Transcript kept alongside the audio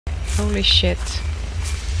Holy shit.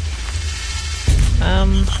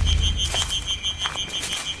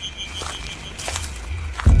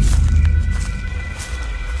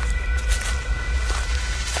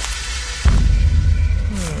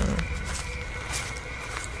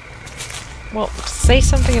 Well, say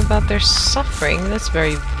something about their suffering. That's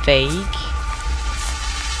very vague.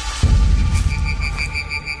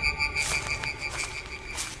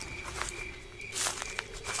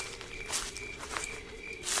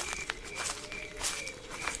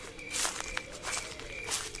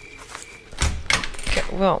 Okay,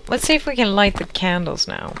 well, let's see if we can light the candles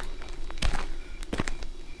now.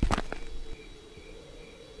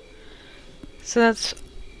 So that's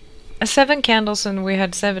 7 candles, and we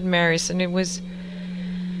had 7 Marys, and it was...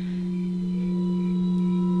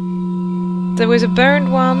 There was a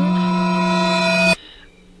burned one,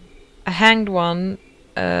 a hanged one,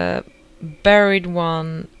 a buried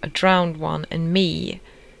one, a drowned one, and me.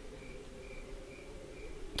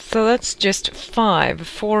 So that's just 5,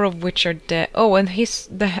 4 of which are dead. Oh, and he's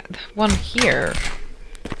the one here.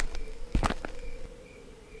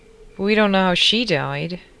 We don't know how she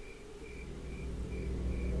died.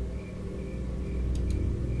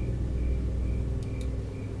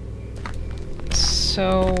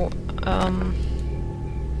 So,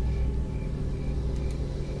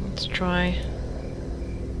 let's try.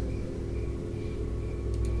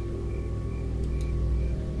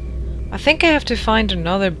 I think I have to find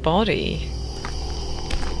another body.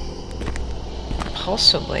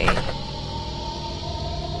 Possibly.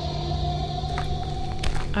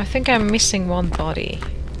 I think I'm missing one body.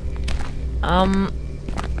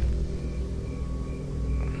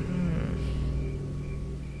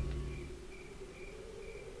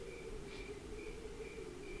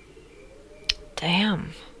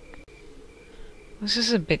 Damn. This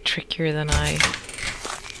is a bit trickier than I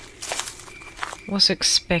was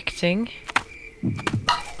expecting.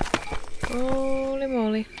 Holy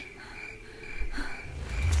moly.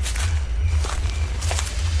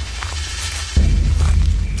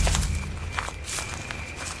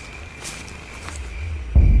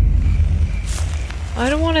 I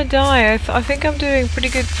don't want to die. I think I'm doing pretty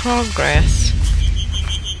good progress.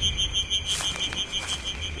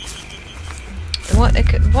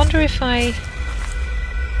 I wonder if I...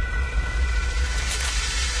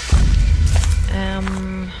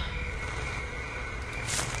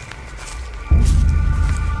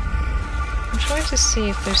 I'm trying to see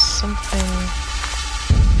if there's something...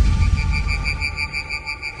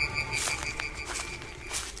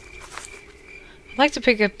 I'd like to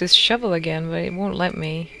pick up this shovel again, but it won't let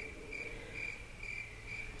me.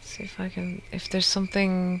 Let's see if I can... If there's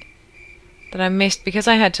something that I missed because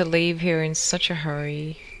I had to leave here in such a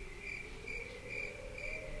hurry.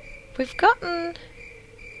 We've gotten...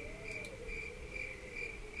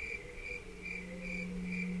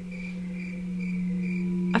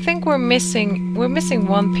 I think we're missing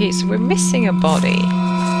one piece. We're missing a body.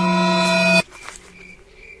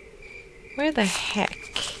 Where the heck?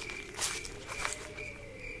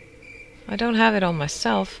 I don't have it on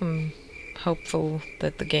myself. I'm hopeful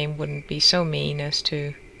that the game wouldn't be so mean as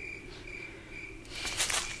to...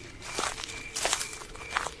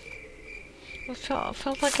 I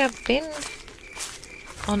felt like I've been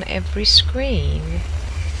on every screen.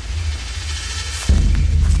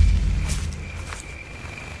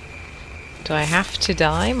 Do I have to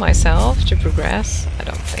die myself to progress? I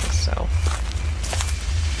don't think so.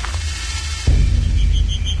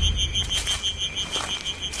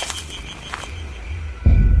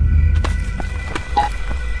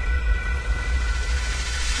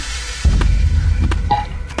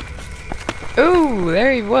 Ooh,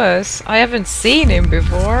 there he was. I haven't seen him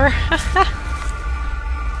before.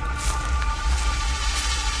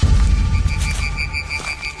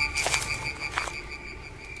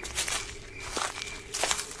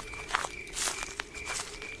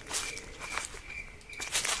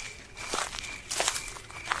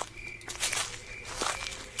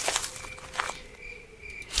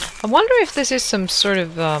 I wonder if this is some sort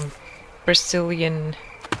of Brazilian...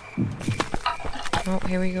 Oh,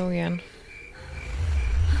 here we go again.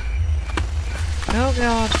 Oh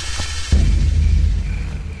god.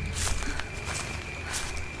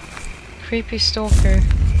 Creepy stalker.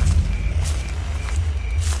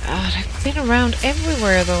 God, I've been around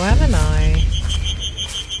everywhere though, haven't I?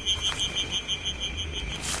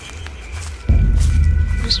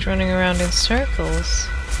 I'm just running around in circles.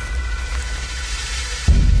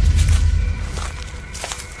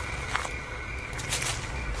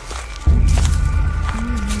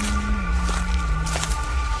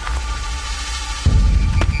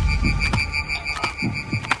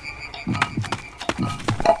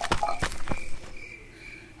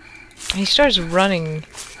 He starts running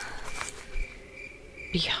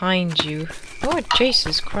behind you. Oh,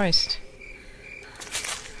 Jesus Christ.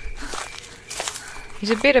 He's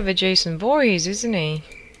a bit of a Jason Voorhees, isn't he?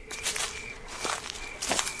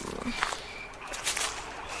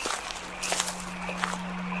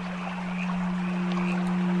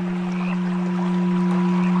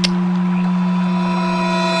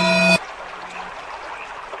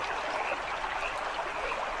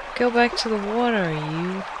 Go back to the water,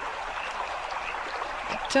 you.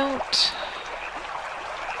 Don't.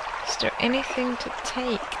 Is there anything to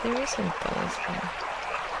take? There isn't, though, is there?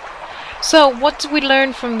 So, what did we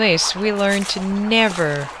learn from this? We learned to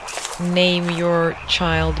never name your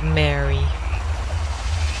child Mary.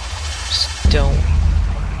 Just don't.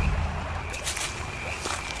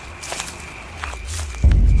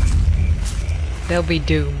 They'll be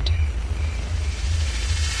doomed.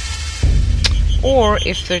 Or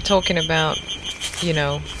if they're talking about, you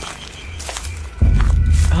know,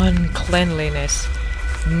 uncleanliness,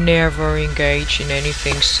 never engage in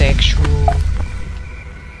anything sexual.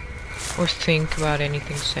 Or think about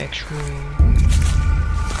anything sexual.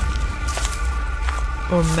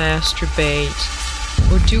 Or masturbate.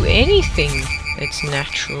 Or do anything that's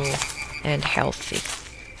natural and healthy.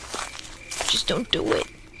 Just don't do it.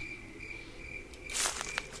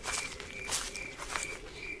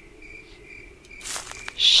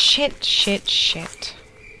 Shit, shit, shit.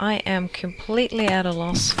 I am completely at a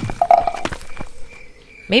loss.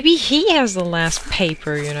 Maybe he has the last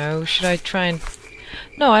paper, you know. Should I try and...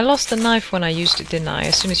 No, I lost the knife when I used it, didn't I?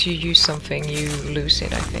 As soon as you use something, you lose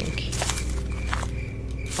it, I think.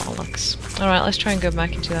 Bollocks. Alright, let's try and go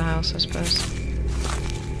back into the house, I suppose.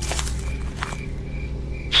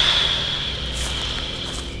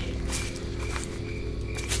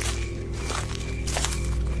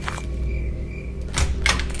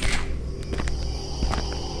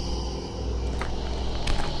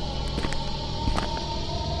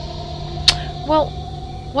 Well,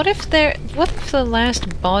 what if the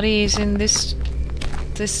last body is in this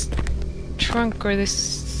trunk or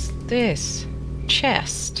this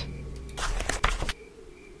chest?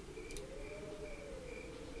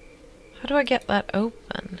 How do I get that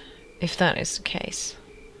open, if that is the case?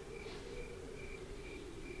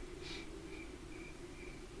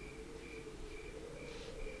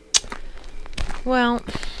 Well,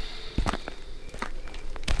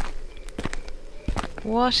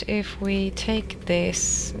 what if we take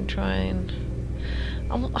this and try and...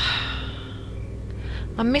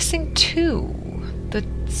 I'm missing 2. The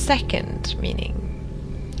second meaning.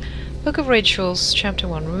 Book of Rituals, Chapter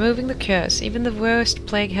 1. Removing the curse. Even the worst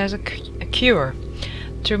plague has a cure.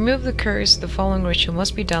 To remove the curse, the following ritual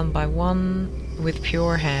must be done by one with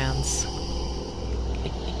pure hands.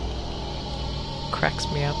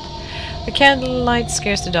 Cracks me up. The candlelight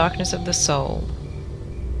scares the darkness of the soul.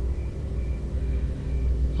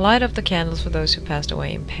 Light up the candles for those who passed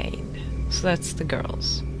away in pain. So that's the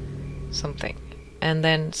girls. Something. And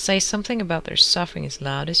then say something about their suffering as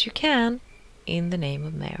loud as you can in the name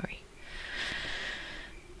of Mary.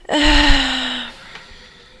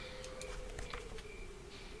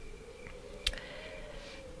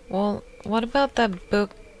 Well, what about that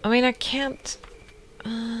book? I mean, I can't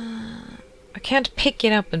pick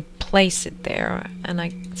it up and place it there, and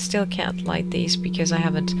I still can't light these because I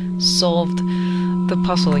haven't solved the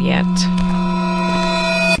puzzle yet.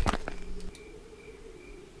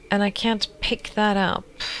 And I can't pick that up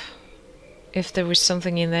if there was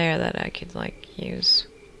something in there that I could, like, use.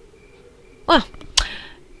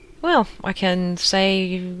 Well, I can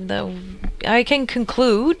say that I can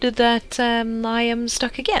conclude that I am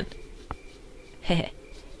stuck again.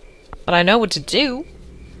 But I know what to do.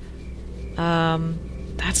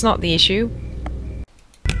 That's not the issue.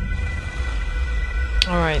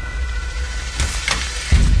 Alright.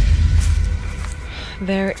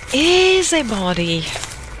 There is a body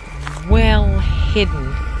well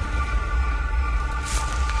hidden.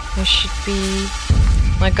 There should be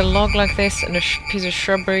like a log like this and a piece of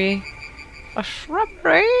shrubbery. A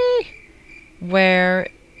shrubbery! Where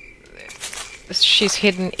she's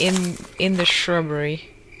hidden in the shrubbery.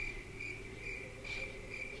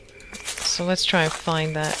 So let's try and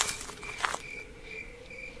find that.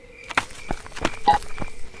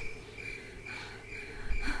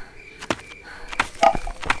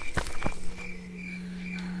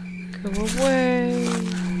 Go away.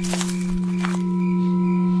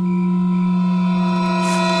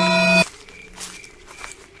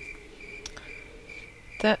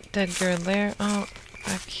 That dead girl there. Oh,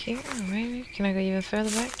 back here, maybe? Can I go even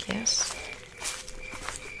further back? Yes.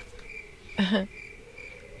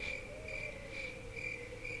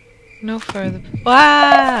 No further.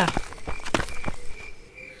 Ah!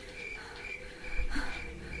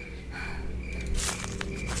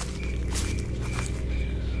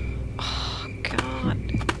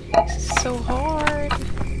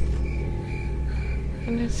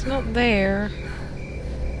 And it's not there.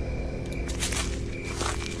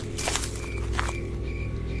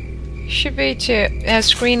 Should be to a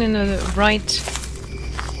screen in the right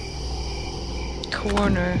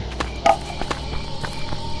corner.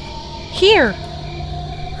 Here!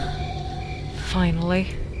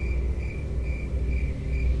 Finally.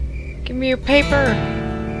 Give me your paper!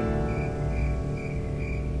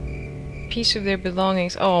 Piece of their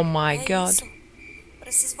belongings. Oh my god.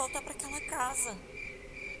 Preciso voltar para aquela casa.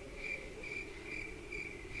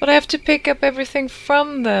 But I have to pick up everything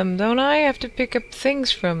from them, don't I? I have to pick up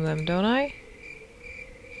things from them, don't I?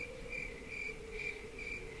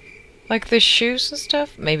 Like the shoes and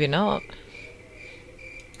stuff? Maybe not.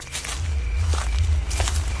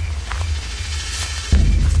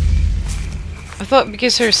 I thought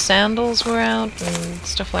because her sandals were out and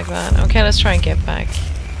stuff like that. Okay, let's try and get back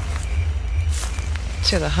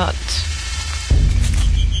to the hut.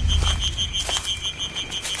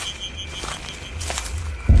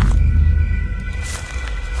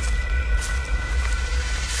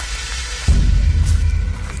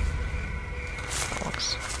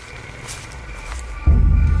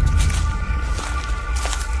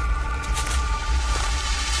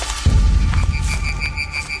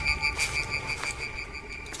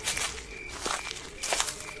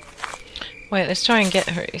 Wait, let's try and get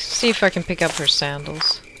her. See if I can pick up her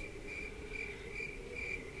sandals.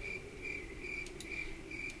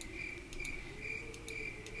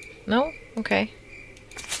 No? Okay.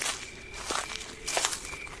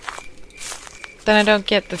 Then I don't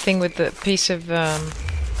get the thing with the piece of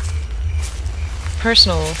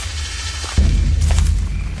personal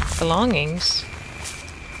belongings.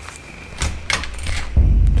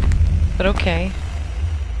 But okay.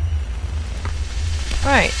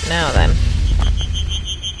 Right, now then.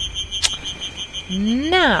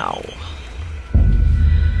 Now.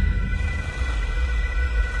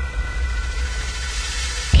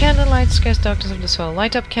 Candlelight scares doctors of the soul.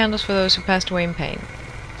 Light up candles for those who passed away in pain.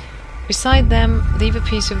 Beside them, leave a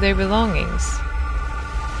piece of their belongings.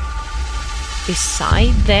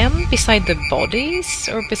 Beside them? Beside the bodies?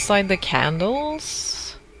 Or beside the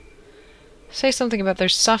candles? Say something about their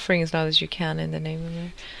suffering as loud as you can in the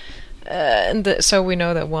name of their... so we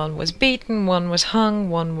know that one was beaten, one was hung,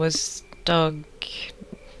 one was dug.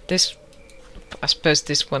 This... I suppose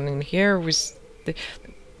this one in here was... The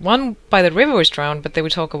one by the river was drowned, but they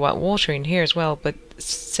would talk about water in here as well. But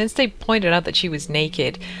since they pointed out that she was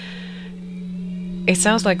naked, it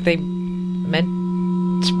sounds like they meant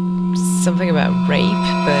something about rape,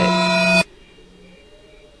 but...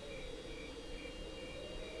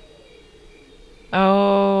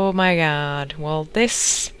 Oh my god. Well,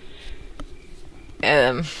 this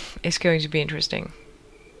is going to be interesting.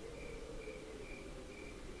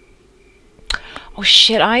 Oh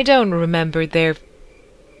shit, I don't remember their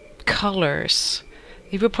colors.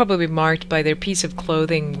 They were probably marked by their piece of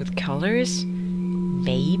clothing with colors?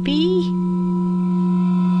 Maybe?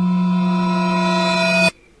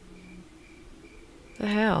 The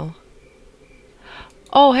hell?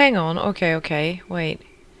 Oh, hang on. Okay, okay. Wait.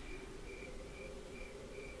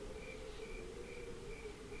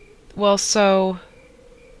 Well, so...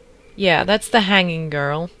 yeah, that's the hanging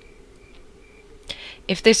girl.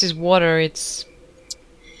 If this is water, it's...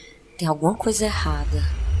 Tem alguma coisa errada.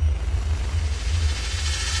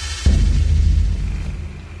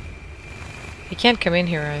 He can't come in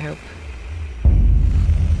here, I hope.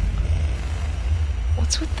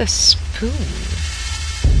 What's with the spoon?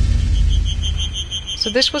 So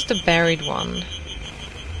this was the buried one.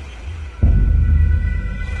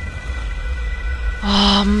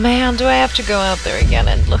 Oh man, do I have to go out there again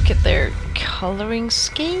and look at their coloring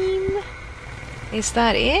scheme? Is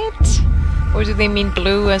that it? Or do they mean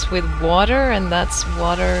blue as with water, and that's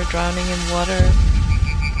water drowning in water?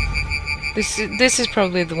 This is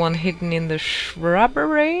probably the one hidden in the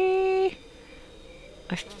shrubbery,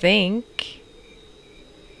 I think.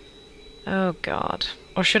 Oh god.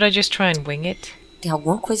 Or should I just try and wing it? Tem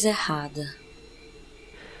alguma coisa errada.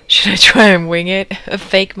 Should I try and wing it?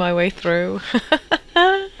 Fake my way through?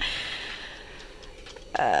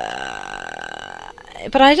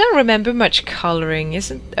 But I don't remember much coloring,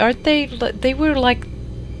 aren't they? They were like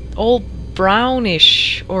all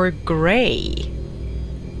brownish or grey.